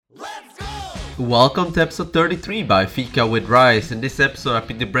Welcome to episode 33 by Fika with Rice. In this episode, I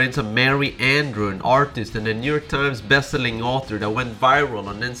picked the brains of Mary Andrew, an artist and a New York Times best-selling author that went viral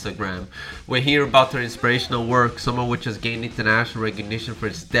on Instagram. We hear about her inspirational work, some of which has gained international recognition for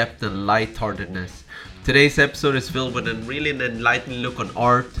its depth and lightheartedness. Today's episode is filled with a really enlightening look on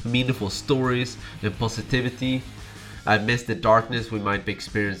art, meaningful stories, and positivity amidst the darkness we might be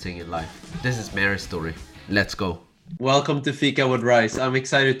experiencing in life. This is Mary's story. Let's go. Welcome to Fika with Rice. I'm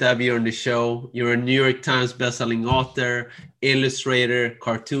excited to have you on the show. You're a New York Times bestselling author, illustrator,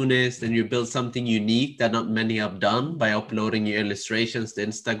 cartoonist, and you built something unique that not many have done by uploading your illustrations to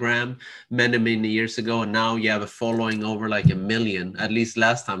Instagram many years ago. And now you have a following over like 1 million, at least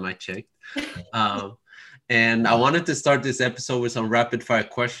last time I checked. And I wanted to start this episode with some rapid fire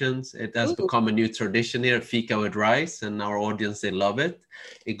questions. It has become a new tradition here at Fika with Rice, and our audience, they love it.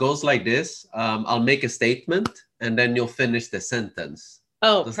 It goes like this. I'll make a statement and then you'll finish the sentence.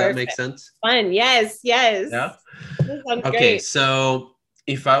 Oh, does perfect. That make sense? Fun. Yes. Yeah. That sounds okay, great. So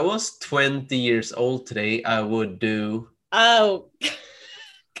if I was 20 years old today, I would do. Oh,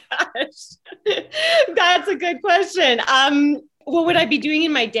 gosh, that's a good question. What would I be doing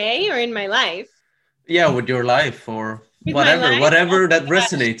in my day or in my life? Yeah, with your life or with whatever that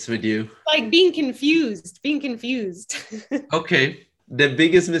resonates with you. Like being confused. Okay. The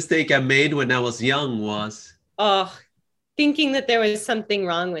biggest mistake I made when I was young was? Thinking that there was something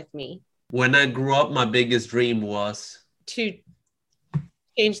wrong with me. When I grew up, my biggest dream was? To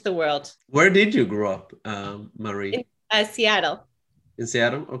change the world. Where did you grow up, Marie? In Seattle. In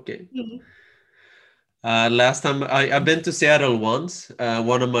Seattle? Okay. Mm-hmm. Last time I've been to Seattle once.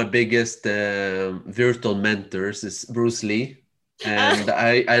 One of my biggest virtual mentors is Bruce Lee, and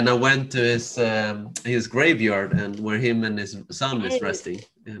I went to his graveyard and where him and his son is resting.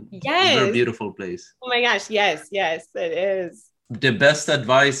 Yes, very beautiful place. Oh my gosh, yes, it is. The best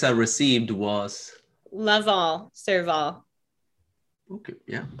advice I received was love all, serve all. Okay,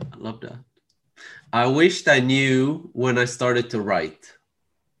 yeah, I love that. I wished I knew when I started to write.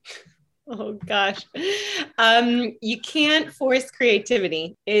 Oh gosh. You can't force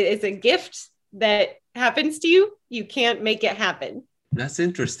creativity. It's a gift that happens to you. You can't make it happen. That's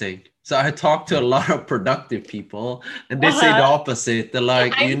interesting. So I talked to a lot of productive people and they say the opposite. They're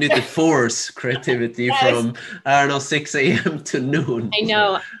like, you need to force creativity from, 6 a.m. to noon. I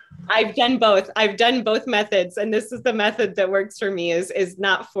know. I've done both methods. And this is the method that works for me is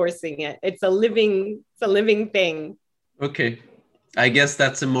not forcing it. It's a living thing. Okay. I guess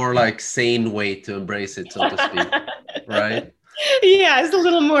that's a more like sane way to embrace it, so to speak, right? Yeah, it's a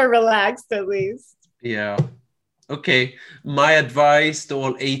little more relaxed at least. Yeah. Okay. My advice to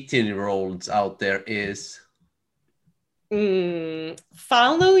all 18-year-olds out there is?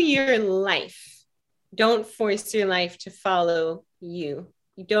 Follow your life. Don't force your life to follow you.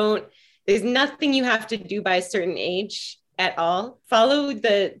 There's nothing you have to do by a certain age at all. Follow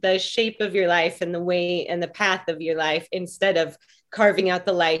the shape of your life and the way and the path of your life instead of carving out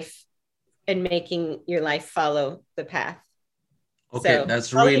the life and making your life follow the path. Okay, so,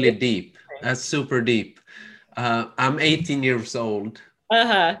 that's really deep. That's super deep. I'm 18 years old.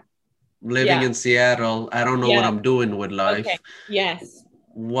 Living in Seattle. I don't know what I'm doing with life. Okay. Yes.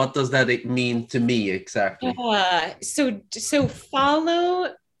 What does that mean to me exactly? So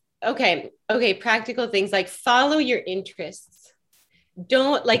follow. Okay. Practical things like follow your interests.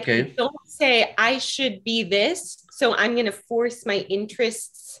 Don't say I should be this, so I'm going to force my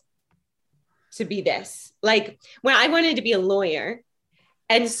interests to be this. Like when I wanted to be a lawyer,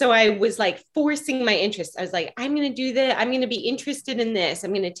 and so I was like forcing my interests. I was like, I'm going to do that. I'm going to be interested in this.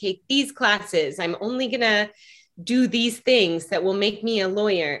 I'm going to take these classes. I'm only going to do these things that will make me a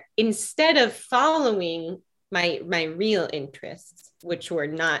lawyer, instead of following my real interests, which were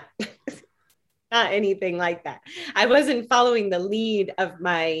not anything like that. I wasn't following the lead of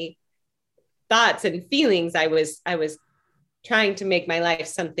my thoughts and feelings. I was trying to make my life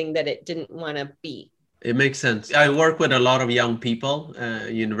something that it didn't want to be. It makes sense. I work with a lot of young people,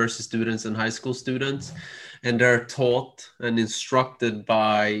 university students and high school students, and they're taught and instructed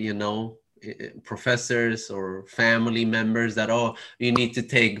by, professors or family members that, you need to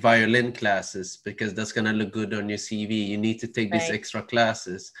take violin classes because that's going to look good on your CV. You need to take these extra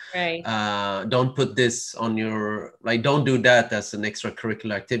classes. Right. Don't put this on your, don't do that as an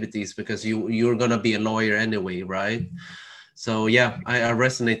extracurricular activities because you're going to be a lawyer anyway, right? So yeah, I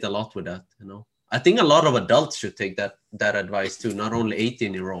resonate a lot with that, I think a lot of adults should take that advice too, not only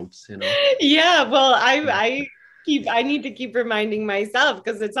 18-year-olds, Yeah, well, I need to keep reminding myself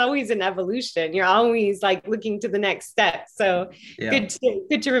because it's always an evolution. You're always like looking to the next step. So good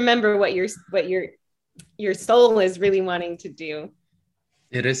to remember what your soul is really wanting to do.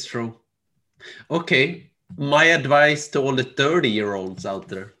 It is true. Okay. My advice to all the 30-year-olds out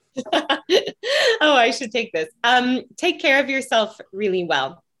there. Oh, I should take this. Take care of yourself really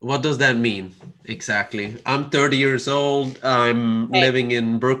well. What does that mean exactly? I'm 30 years old. I'm Okay. living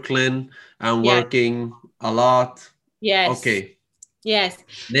in Brooklyn. I'm Yes, working a lot. yes, Okay. yes.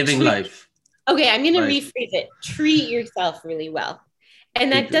 Living Treat, life. okay, I'm going to Right. rephrase it. Treat yourself really well.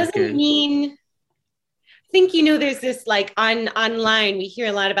 And that doesn't Okay. mean, I think, there's this like online, we hear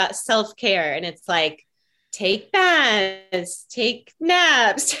a lot about self-care and it's like, take baths, take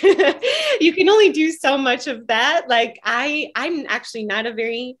naps. You can only do so much of that. Like I'm actually not a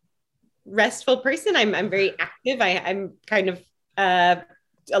very restful person. I'm very active. I'm kind of I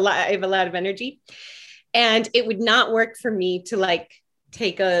have a lot of energy. And it would not work for me to like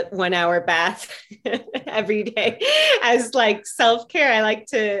take a 1 hour bath every day as like self-care. I like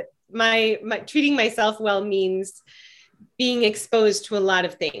to my treating myself well means being exposed to a lot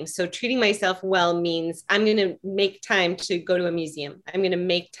of things. So treating myself well means I'm going to make time to go to a museum. I'm going to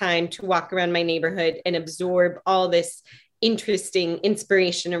make time to walk around my neighborhood and absorb all this interesting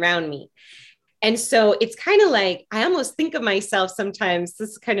inspiration around me. And so it's kind of like I almost think of myself sometimes.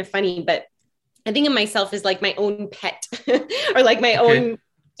 This is kind of funny, but I think of myself as like my own pet or like my Okay. own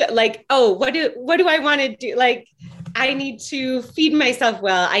like, oh, what do I want to do? Like I need to feed myself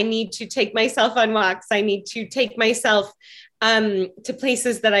well. I need to take myself on walks. I need to take myself to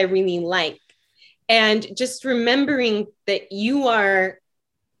places that I really like. And just remembering that you are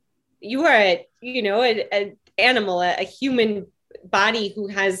a, a animal, a human body who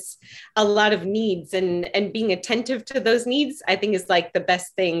has a lot of needs, and being attentive to those needs, I think is like the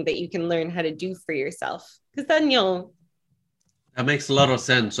best thing that you can learn how to do for yourself, because then you'll That makes a lot of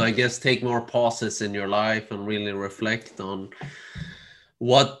sense. So I guess take more pauses in your life and really reflect on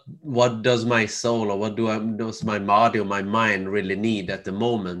what does my soul or does my body or my mind really need at the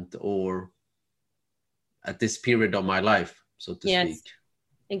moment or at this period of my life, so to yes, speak.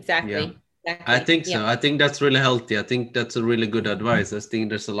 Yeah. exactly, I exactly, think yeah, so. I think that's really healthy. I think that's a really good advice. I think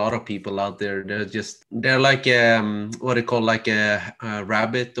there's a lot of people out there. They're like what they call like a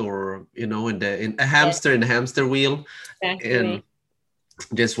rabbit, or in a yes, hamster in a hamster wheel, and exactly.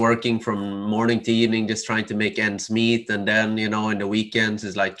 just working from morning to evening, just trying to make ends meet. And then in the weekends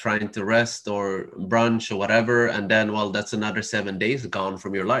is like trying to rest or brunch or whatever. And then well, that's another 7 days gone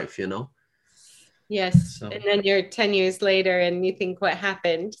from your life. Yes. And So then you're 10 years later and you think what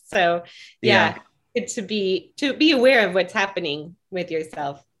happened. So yeah, yeah, good to be aware of what's happening with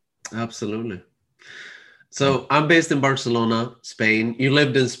yourself. absolutely. So I'm based in Barcelona, Spain. You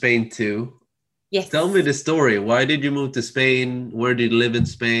lived in Spain too. Tell me Yes. the story. Why did you move to Spain? Where did you live in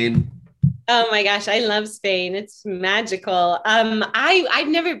Spain? Oh my gosh, I love Spain. It's magical. I've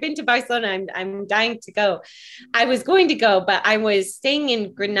never been to Barcelona. I'm dying to go. I was going to go, but I was staying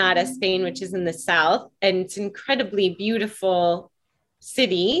in Granada, Spain, which is in the south, and it's an incredibly beautiful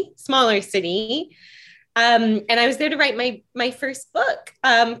city, smaller city. And I was there to write my first book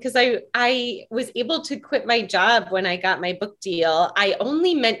because I was able to quit my job when I got my book deal. I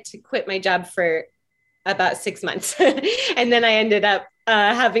only meant to quit my job for about 6 months, and then I ended up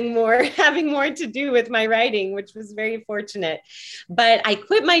having more having more to do with my writing, which was very fortunate. But I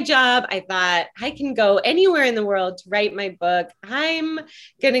quit my job. I thought I can go anywhere in the world to write my book. I'm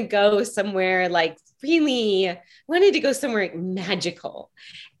gonna go somewhere like really wanted to go somewhere magical,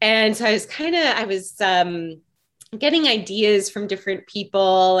 and so I was getting ideas from different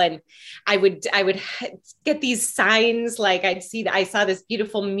people, and I would get these signs. Like I saw this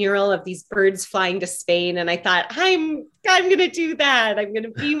beautiful mural of these birds flying to Spain, and I thought I'm gonna do that. I'm gonna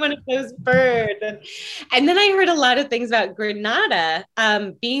be one of those birds. And then I heard a lot of things about Granada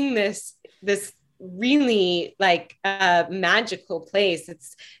being this really like magical place.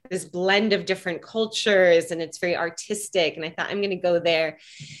 It's this blend of different cultures and it's very artistic, and I thought I'm going to go there.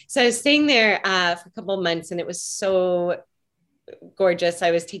 So I was staying there for a couple of months, and it was so gorgeous. I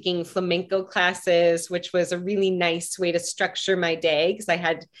was taking flamenco classes, which was a really nice way to structure my day because I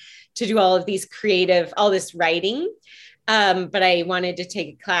had to do all this writing. But I wanted to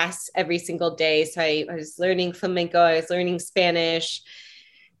take a class every single day. So I was learning flamenco, I was learning Spanish.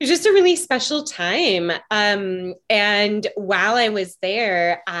 It was just a really special time. And while I was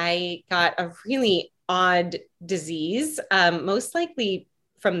there, I got a really odd disease, most likely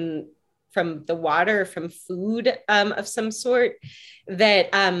from the water, from food of some sort,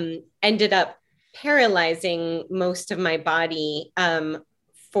 that ended up paralyzing most of my body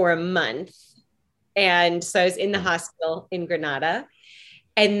for a month. And so I was in the hospital in Granada.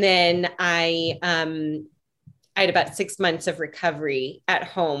 And then I had about 6 months of recovery at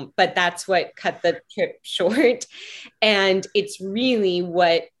home, but that's what cut the trip short. And it's really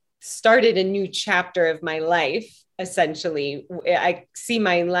what started a new chapter of my life. Essentially, I see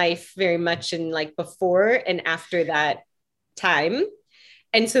my life very much in like before and after that time.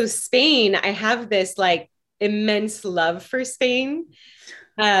 And so Spain, I have this like immense love for Spain.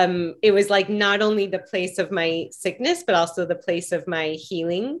 It was like not only the place of my sickness, but also the place of my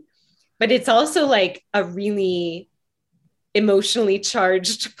healing. But it's also like a really emotionally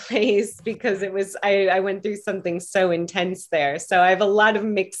charged place because it was I went through something so intense there. So I have a lot of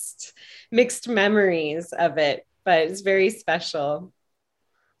mixed memories of it, but it's very special.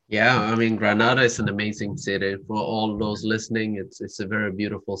 Yeah, I mean, Granada is an amazing city. For all those listening, it's a very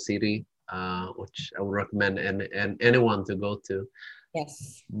beautiful city, which I would recommend and anyone to go to.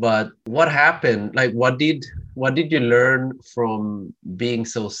 Yes. But what happened? Like, what did you learn from being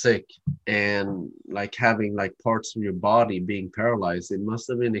so sick and like having like parts of your body being paralyzed? It must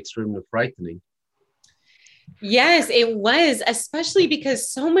have been extremely frightening. Yes, it was, especially because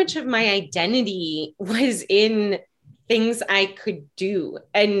so much of my identity was in things I could do.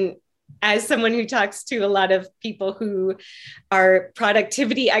 And as someone who talks to a lot of people who are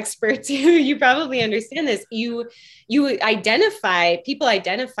productivity experts, you probably understand this. You identify, people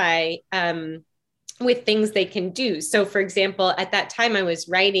identify with things they can do. So for example, at that time I was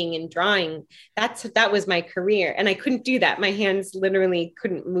writing and drawing. That was my career. And I couldn't do that. My hands literally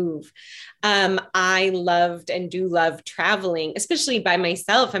couldn't move. I loved and do love traveling, especially by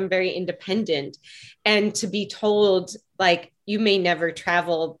myself. I'm very independent. And to be told like, you may never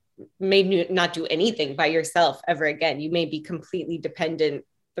travel, may not do anything by yourself ever again. You may be completely dependent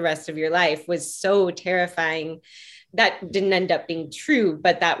the rest of your life was so terrifying. That didn't end up being true,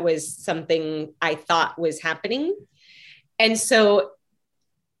 but that was something I thought was happening. And so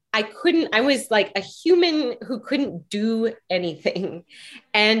I was like a human who couldn't do anything.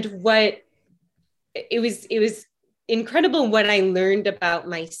 And it was incredible what I learned about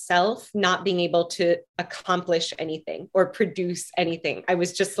myself, not being able to accomplish anything or produce anything. I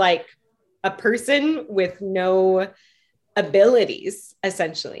was just like a person with no abilities,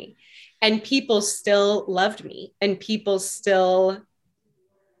 essentially. And people still loved me and people still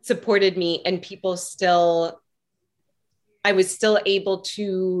supported me and I was still able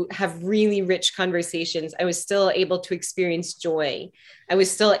to have really rich conversations. I was still able to experience joy. I was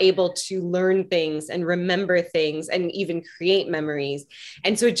still able to learn things and remember things and even create memories.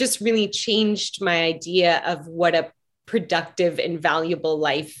 And so it just really changed my idea of what a productive and valuable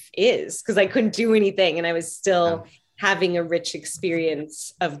life is because I couldn't do anything and I was still having a rich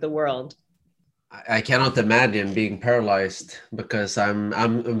experience of the world. I cannot imagine being paralyzed because I'm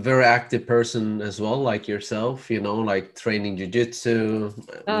a very active person as well, like yourself, like training jujitsu,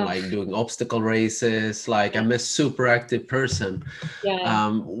 like doing obstacle races, like I'm a super active person.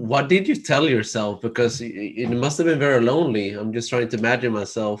 Yeah. What did you tell yourself? Because it must have been very lonely. I'm just trying to imagine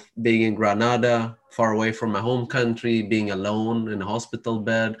myself being in Granada, far away from my home country, being alone in a hospital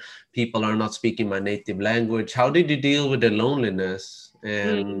bed. People are not speaking my native language. How did you deal with the loneliness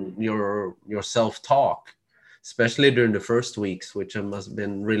and your self-talk, especially during the first weeks, which must have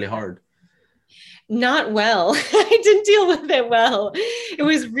been really hard? Not well. I didn't deal with it well. It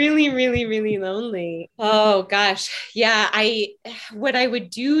was really, really, really lonely. Oh gosh. Yeah. What I would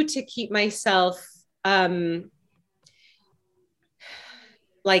do to keep myself,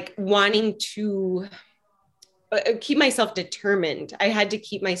 like wanting to keep myself determined. I had to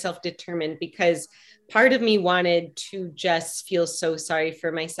keep myself determined because part of me wanted to just feel so sorry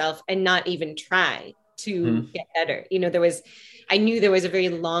for myself and not even try to get better. I knew there was a very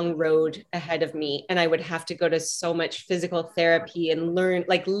long road ahead of me and I would have to go to so much physical therapy and learn,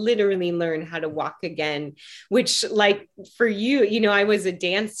 like literally learn how to walk again, which like for you, I was a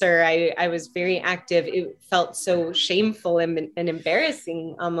dancer. I was very active. It felt so shameful and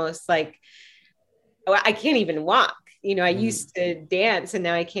embarrassing, almost like, I can't even walk. I used to dance and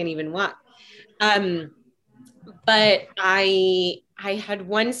now I can't even walk. But I had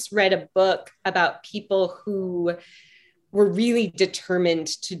once read a book about people who were really determined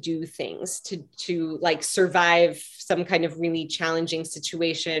to do things to like survive some kind of really challenging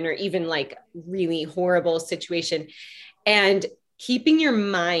situation or even like really horrible situation. And keeping your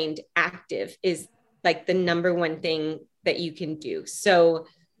mind active is like the number one thing that you can do. So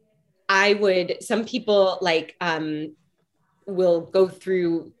some people like will go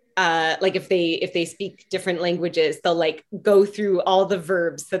through like if they speak different languages, they'll like go through all the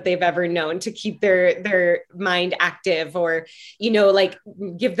verbs that they've ever known to keep their mind active, or like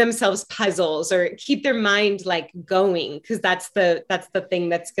give themselves puzzles or keep their mind like going, because that's the thing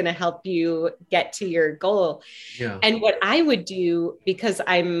that's going to help you get to your goal. Yeah. And what I would do, because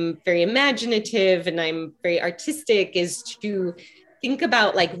I'm very imaginative and I'm very artistic, is to think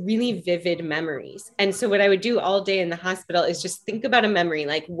about like really vivid memories. And so what I would do all day in the hospital is just think about a memory,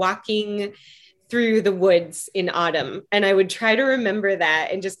 like walking through the woods in autumn. And I would try to remember that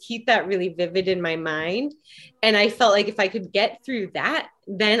and just keep that really vivid in my mind. And I felt like if I could get through that,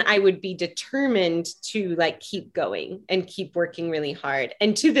 then I would be determined to like keep going and keep working really hard.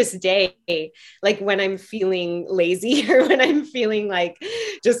 And to this day, like when I'm feeling lazy or when I'm feeling like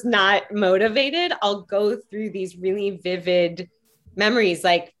just not motivated, I'll go through these really vivid memories,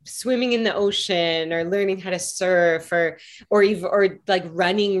 like swimming in the ocean or learning how to surf or even or like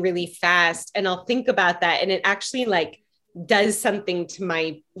running really fast, and I'll think about that, and it actually like does something to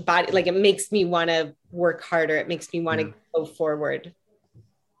my body. Like it makes me want to work harder, it makes me want to go forward.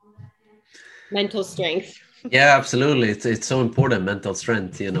 Mental strength. Yeah, absolutely. It's so important, mental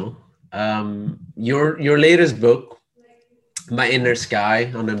strength, you know. Your latest book, My Inner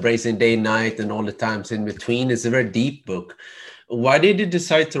Sky, on embracing day, night, and all the times in between, is a very deep book. Why did you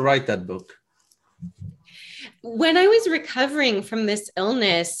decide to write that book? When I was recovering from this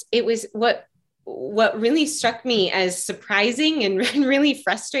illness, it was what really struck me as surprising and really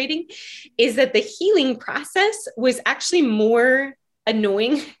frustrating is that the healing process was actually more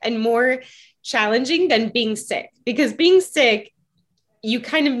annoying and more challenging than being sick. Because being sick, you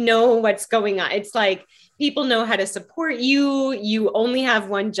kind of know what's going on. It's like people know how to support you. You only have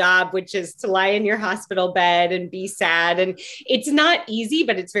one job, which is to lie in your hospital bed and be sad. And it's not easy,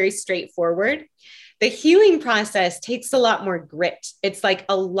 but it's very straightforward. The healing process takes a lot more grit. It's like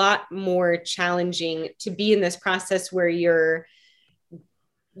a lot more challenging to be in this process where you're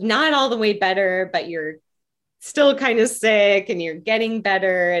not all the way better, but you're still kind of sick and you're getting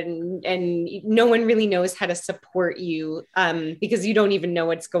better, and no one really knows how to support you because you don't even know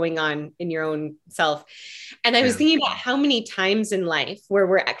what's going on in your own self. And I was thinking about how many times in life where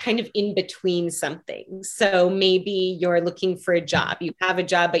we're kind of in between something. So maybe you're looking for a job, you have a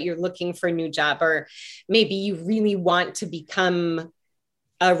job, but you're looking for a new job, or maybe you really want to become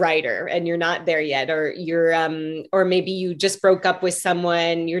a writer and you're not there yet, or you're or maybe you just broke up with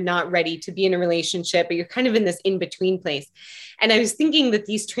someone, you're not ready to be in a relationship, but you're kind of in this in-between place. And I was thinking that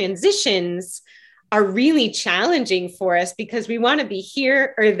these transitions are really challenging for us because we want to be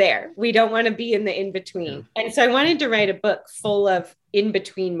here or there. We don't want to be in the in-between. And so I wanted to write a book full of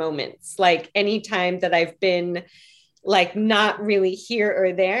in-between moments, like anytime that I've been like not really here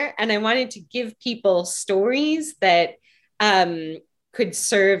or there. And I wanted to give people stories that could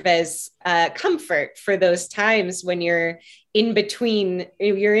serve as comfort for those times when you're in between,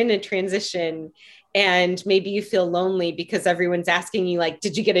 you're in a transition, and maybe you feel lonely because everyone's asking you like,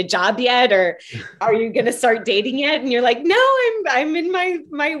 did you get a job yet? Or are you going to start dating yet? And you're like, no, I'm in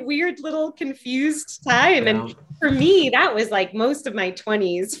my weird little confused time. Yeah. And for me, that was like most of my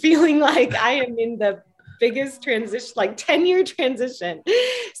 20s, feeling like I am in the biggest transition, like 10-year transition.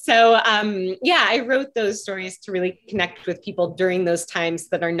 So yeah, I wrote those stories to really connect with people during those times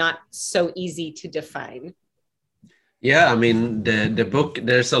that are not so easy to define. Yeah, I mean, the book,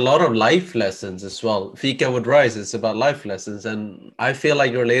 there's a lot of life lessons as well. Fika with Rice is about life lessons. And I feel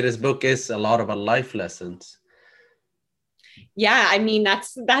like your latest book is a lot about life lessons. Yeah, I mean,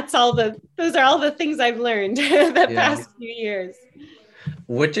 those are all the things I've learned the past few years.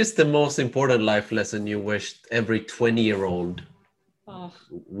 Which is the most important life lesson you wished every 20-year-old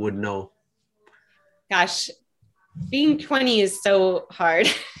would know? Gosh, being 20 is so hard.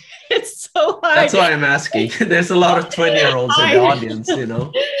 It's so hard. That's why I'm asking. There's a lot of 20-year-olds in the audience, you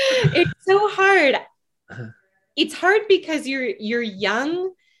know. It's so hard. It's hard because you're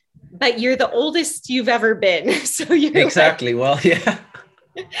young, but you're the oldest you've ever been. So you're exactly. Well, yeah.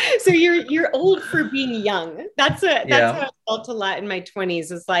 So you're old for being young. That's how I felt a lot in my 20s.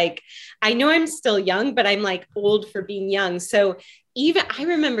 Is like, I know I'm still young, but I'm like old for being young. So I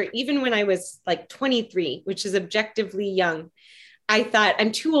remember even when I was like 23, which is objectively young, I thought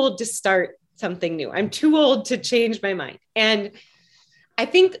I'm too old to start something new. I'm too old to change my mind. And I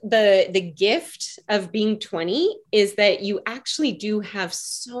think the gift of being 20 is that you actually do have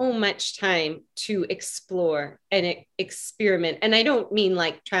so much time to explore and experiment. And I don't mean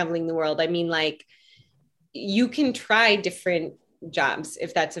like traveling the world. I mean, like, you can try different jobs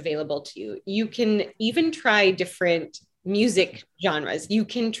if that's available to you. You can even try different music genres. You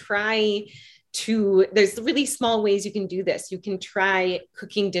can try there's really small ways you can do this. You can try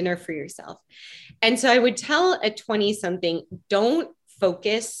cooking dinner for yourself. And so I would tell a 20-something, don't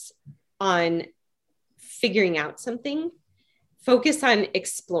focus on figuring out something, focus on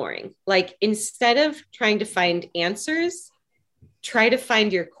exploring. Like, instead of trying to find answers, try to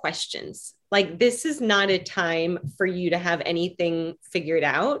find your questions. Like, this is not a time for you to have anything figured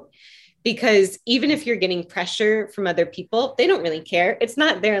out. because even if you're getting pressure from other people, they don't really care. It's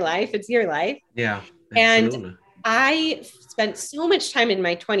not their life, it's your life. Yeah, And absolutely. I spent so much time in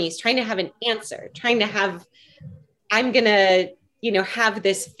my 20s trying to have an answer, trying to have, I'm going to, have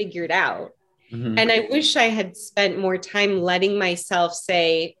this figured out. Mm-hmm. And I wish I had spent more time letting myself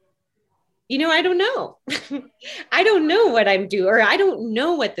say, I don't know. I don't know what I'm doing, or I don't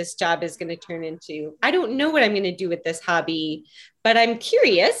know what this job is going to turn into. I don't know what I'm going to do with this hobby, but I'm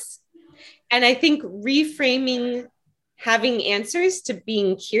curious. And I think reframing having answers to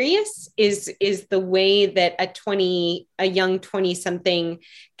being curious is the way that a young 20 something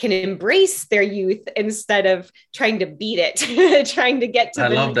can embrace their youth instead of trying to beat it, trying to get to I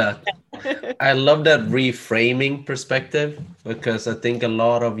love that. I love that reframing perspective, because I think a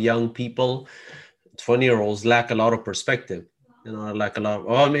lot of young people, 20-year-olds, lack a lot of perspective. Like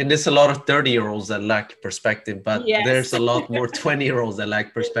there's a lot of 30-year-olds that lack perspective, but yes. There's a lot more 20-year-olds that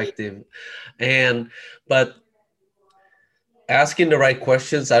lack perspective. But asking the right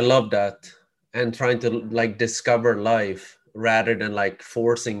questions, I love that. And trying to like discover life rather than like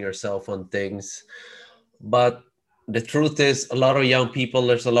forcing yourself on things. But the truth is, a lot of young people,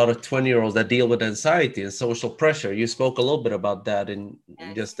 there's a lot of 20-year-olds that deal with anxiety and social pressure. You spoke a little bit about that in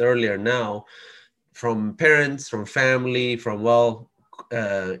just earlier now, from parents, from family, from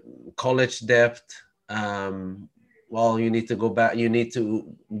college debt. You need to go back, you need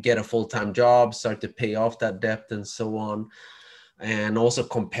to get a full-time job, start to pay off that debt, and so on. And also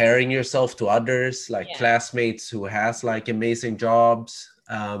comparing yourself to others, like classmates who has like amazing jobs.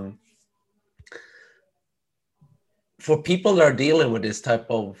 For people that are dealing with this type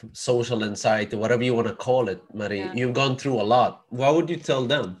of social anxiety, whatever you want to call it, Marie, you've gone through a lot. What would you tell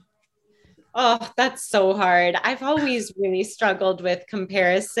them? Oh, that's so hard. I've always really struggled with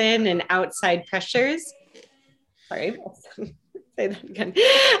comparison and outside pressures. Sorry, say that again.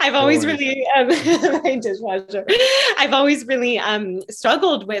 I've always really, my dishwasher. I've always really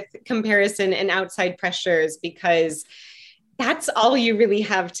struggled with comparison and outside pressures, because that's all you really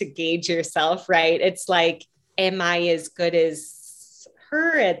have to gauge yourself, right? It's like, am I as good as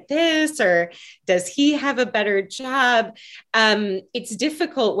her at this, or does he have a better job? It's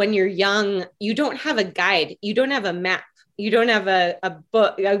difficult when you're young. You don't have a guide. You don't have a map. You don't have a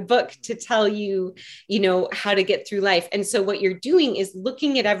book to tell you, how to get through life. And so what you're doing is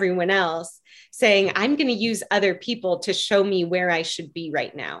looking at everyone else, saying, I'm going to use other people to show me where I should be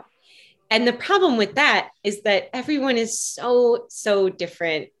right now. And the problem with that is that everyone is so, so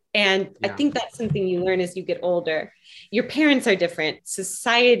different. And I think that's something you learn as you get older. Your parents are different.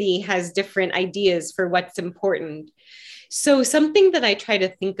 Society has different ideas for what's important. So something that I try to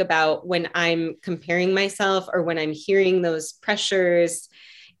think about when I'm comparing myself or when I'm hearing those pressures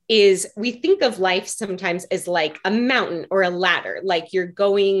is, we think of life sometimes as like a mountain or a ladder. Like you're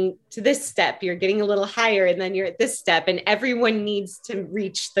going to this step, you're getting a little higher, and then you're at this step, and everyone needs to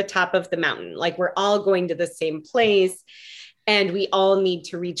reach the top of the mountain. Like we're all going to the same place, and we all need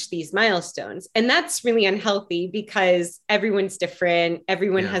to reach these milestones. And that's really unhealthy, because everyone's different.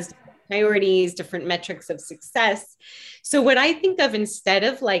 Everyone has different priorities, different metrics of success. So what I think of, instead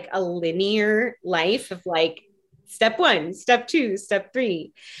of like a linear life of like step 1, step 2, step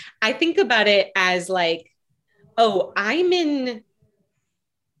 3, I think about it as like, oh, I'm in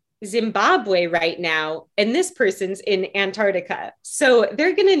Zimbabwe right now, and this person's in Antarctica. So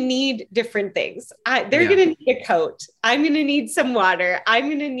they're going to need different things. They're going to need a coat. I'm going to need some water. I'm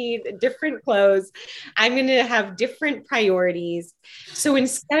going to need different clothes. I'm going to have different priorities. So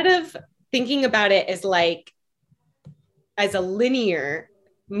instead of thinking about it as like, as a linear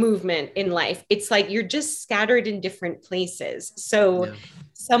movement in life, it's like you're just scattered in different places. So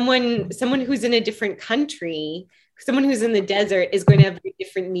someone who's in a different country, someone who's in the desert, is going to have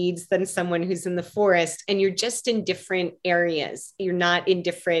different needs than someone who's in the forest. And you're just in different areas. You're not in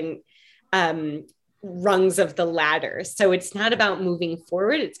different rungs of the ladder. So it's not about moving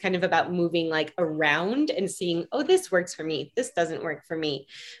forward. It's kind of about moving like around and seeing, oh, this works for me. This doesn't work for me.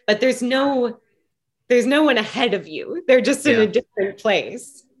 But there's no one ahead of you. They're just in a different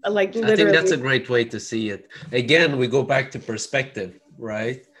place. Like literally. I think that's a great way to see it. Again, we go back to perspective,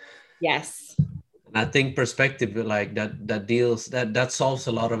 right? Yes. I think perspective like that solves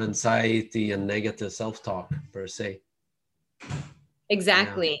a lot of anxiety and negative self-talk per se.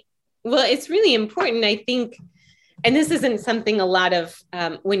 Exactly. Yeah. Well, it's really important, I think, and this isn't something a lot of,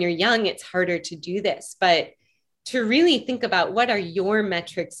 when you're young, it's harder to do this, but to really think about what are your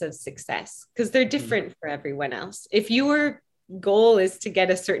metrics of success, because they're different for everyone else. If your goal is to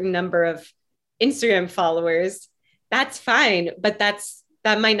get a certain number of Instagram followers, that's fine, but that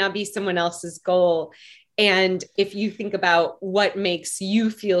might not be someone else's goal. And if you think about what makes you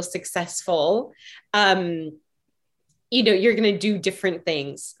feel successful, you're going to do different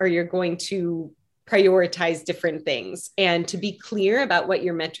things, or you're going to prioritize different things. And to be clear about what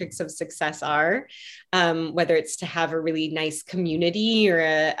your metrics of success are, whether it's to have a really nice community or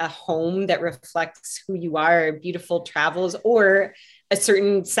a home that reflects who you are, beautiful travels, or a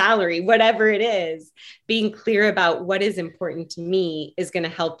certain salary, whatever it is, being clear about what is important to me is going to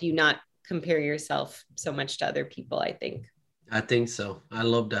help you not compare yourself so much to other people, I think. I think so. I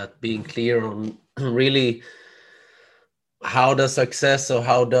love that, being clear on really how does success or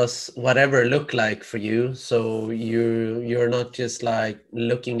how does whatever look like for you, so you're not just like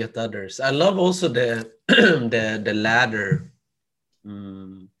looking at others. I love also the the ladder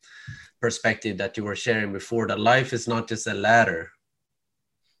perspective that you were sharing before, that life is not just a ladder.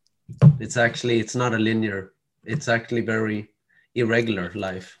 It's not a linear, it's actually very irregular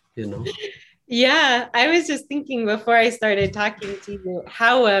life, you know. Yeah, I was just thinking before I started talking to you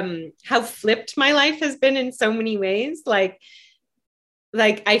how flipped my life has been in so many ways. Like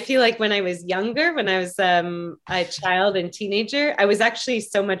I feel like when I was younger, when I was a child and teenager, I was actually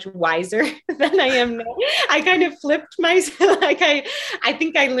so much wiser than I am now. I kind of flipped myself. Like I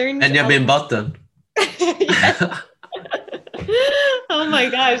think I learned. And you've been button. Oh my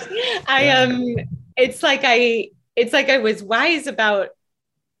gosh. It's like I was wise about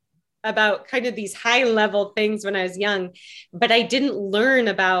kind of these high level things when I was young, but I didn't learn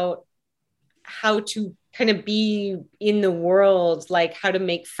about how to kind of be in the world, like how to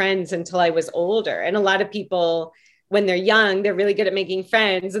make friends, until I was older. And a lot of people, when they're young, they're really good at making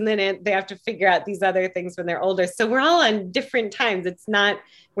friends, and then they have to figure out these other things when they're older. So we're all on different times.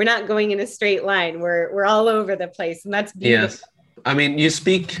 We're not going in a straight line. We're all over the place, and that's beautiful. Yes. I mean, you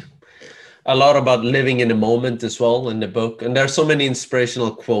speak a lot about living in the moment as well in the book, and there are so many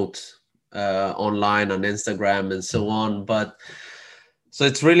inspirational quotes online on Instagram and so on. But so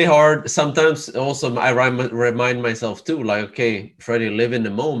it's really hard sometimes. Also, I remind myself too, like, okay, Freddie, live in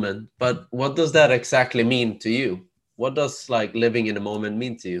the moment. But what does that exactly mean to you? What does like living in the moment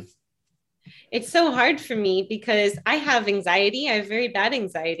mean to you? It's so hard for me because I have anxiety. I have very bad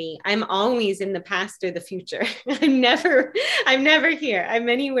anxiety. I'm always in the past or the future. I'm never here. I'm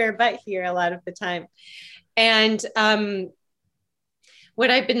anywhere but here a lot of the time. And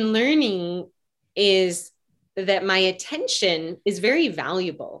what I've been learning is that my attention is very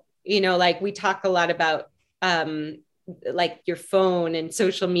valuable. Like we talk a lot about like your phone and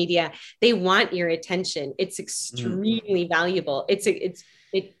social media. They want your attention. It's extremely valuable. It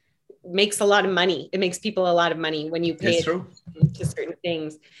makes a lot of money. It makes people a lot of money when you pay attention to certain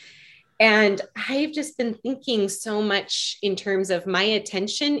things. And I've just been thinking so much in terms of my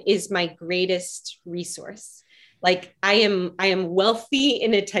attention is my greatest resource. Like I am wealthy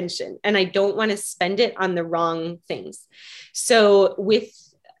in attention, and I don't want to spend it on the wrong things. So with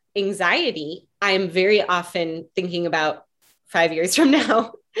anxiety, I am very often thinking about 5 years from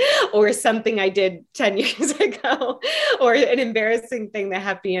now, or something I did 10 years ago, or an embarrassing thing that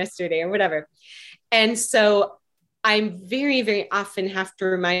happened yesterday, or whatever. And so I'm very, very often have to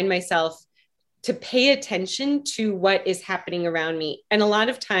remind myself to pay attention to what is happening around me. And a lot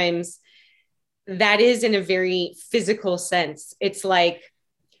of times that is in a very physical sense. It's like,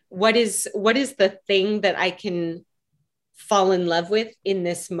 what is the thing that I can fall in love with in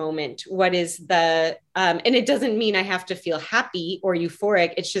this moment? What is the, and it doesn't mean I have to feel happy or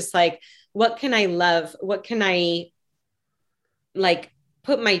euphoric. It's just like, what can I love? What can I like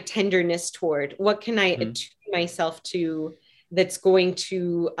put my tenderness toward? What can I attune myself to that's going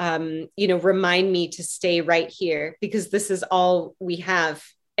to, remind me to stay right here, because this is all we have.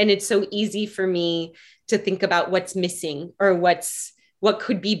 And it's so easy for me to think about what's missing, or what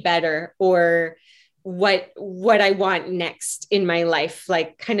could be better, or what I want next in my life,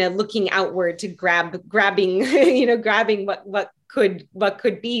 like kind of looking outward to grabbing what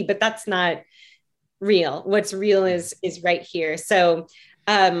could be, but that's not real. What's real is right here. So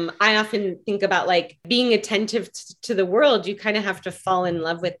I often think about like being attentive to the world. You kind of have to fall in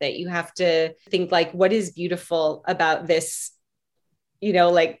love with it. You have to think like, what is beautiful about this,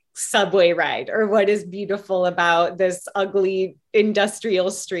 like subway ride, or what is beautiful about this ugly industrial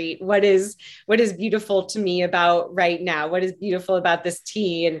street? What is beautiful to me about right now? What is beautiful about this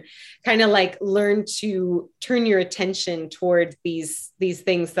tea? And kind of like learn to turn your attention toward these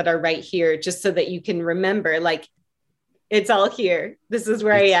things that are right here, just so that you can remember, like, It's all here. This is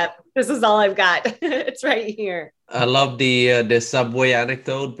where I am. This is all I've got. It's right here. I love the subway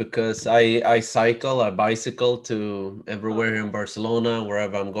anecdote because I cycle, I bicycle to everywhere in Barcelona,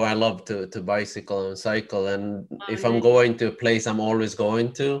 wherever I'm going. I love to bicycle and cycle. And if I'm going to a place I'm always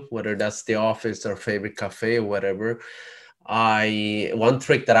going to, whether that's the office or favorite cafe or whatever, one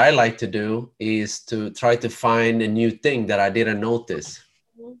trick that I like to do is to try to find a new thing that I didn't notice.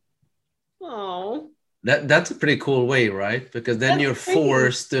 Oh. That's a pretty cool way, right? Because then you're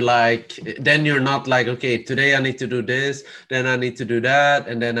forced to then you're not like, okay, today I need to do this, then I need to do that,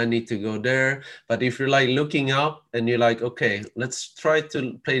 and then I need to go there. But if you're like looking up and you're like, okay, let's try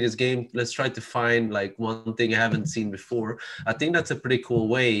to play this game. Let's try to find like one thing I haven't seen before. I think that's a pretty cool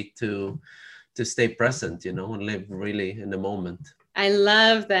way to stay present, and live really in the moment. I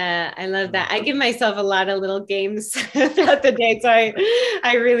love that. I give myself a lot of little games throughout the day. So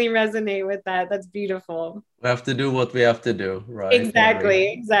I really resonate with that. That's beautiful. We have to do what we have to do, right?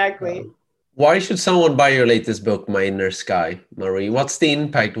 Exactly. Why should someone buy your latest book, My Inner Sky, Marie? What's the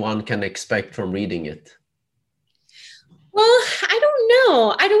impact one can expect from reading it? Well,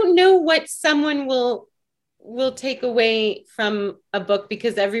 I don't know what someone will take away from a book,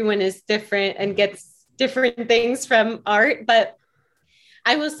 because everyone is different and gets different things from art. But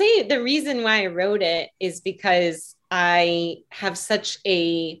I will say the reason why I wrote it is because I have so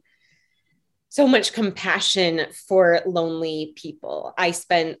much compassion for lonely people. I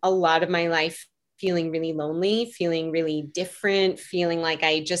spent a lot of my life feeling really lonely, feeling really different, feeling like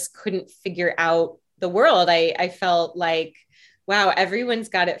I just couldn't figure out the world. I felt like, wow, everyone's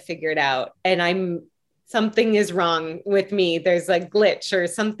got it figured out, and something is wrong with me. There's a glitch or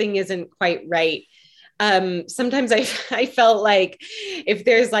something isn't quite right. Sometimes I felt like if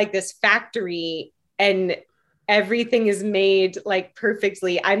there's like this factory and everything is made like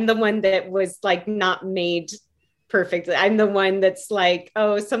perfectly, I'm the one that was like not made perfectly. I'm the one that's like,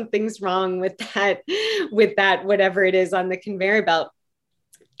 oh, something's wrong with that, whatever it is on the conveyor belt.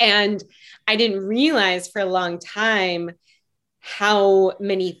 And I didn't realize for a long time how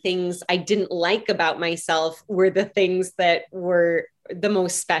many things I didn't like about myself were the things that were the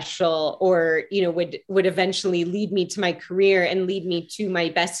most special, or would eventually lead me to my career and lead me to my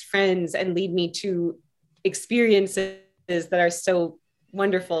best friends and lead me to experiences that are so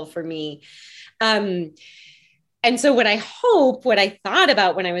wonderful for me. And so what I thought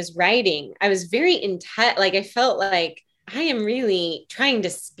about when I was writing, I was very intent. Like I felt like I am really trying to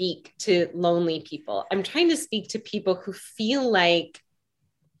speak to lonely people. I'm trying to speak to people who feel like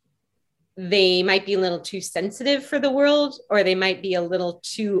they might be a little too sensitive for the world, or they might be a little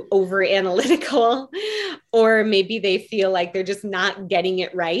too over analytical, or maybe they feel like they're just not getting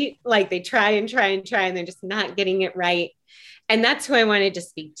it right. Like they try and they're just not getting it right. And that's who I wanted to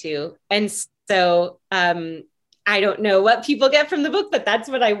speak to. And so, I don't know what people get from the book, but that's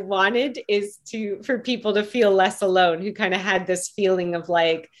what I wanted, is for people to feel less alone, who kind of had this feeling of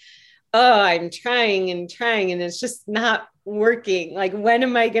like, oh, I'm trying and it's just not working. Like, when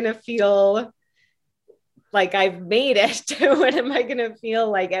am I going to feel like I've made it? When am I going to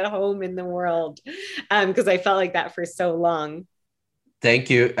feel like at home in the world? Because I felt like that for so long. Thank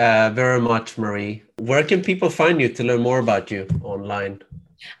you very much, Marie. Where can people find you to learn more about you online?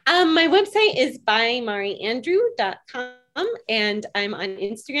 My website is bymarieandrew.com, and I'm on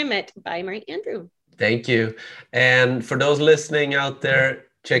Instagram at bymarieandrew. Thank you. And for those listening out there,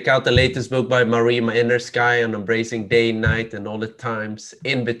 check out the latest book by Marie, My Inner Sky, on embracing day, night, and all the times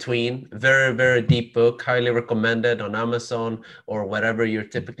in between. Very, very deep book. Highly recommended on Amazon or wherever you're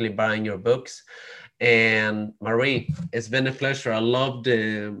typically buying your books. And Marie, it's been a pleasure. I love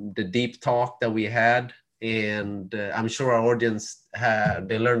the deep talk that we had. And I'm sure our audience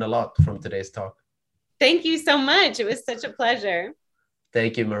they learned a lot from today's talk. Thank you so much. It was such a pleasure.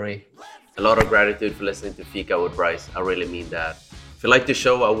 Thank you, Marie. A lot of gratitude for listening to Fika with Bryce. I really mean that. If you like the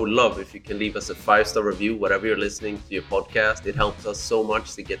show, I would love if you can leave us a 5-star review, whatever you're listening to your podcast. It helps us so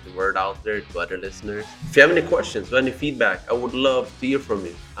much to get the word out there to other listeners. If you have any questions or any feedback, I would love to hear from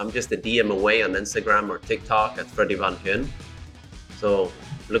you. I'm just a DM away on Instagram or TikTok at Freddy Van Hyn. So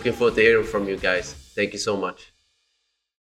looking forward to hearing from you guys. Thank you so much.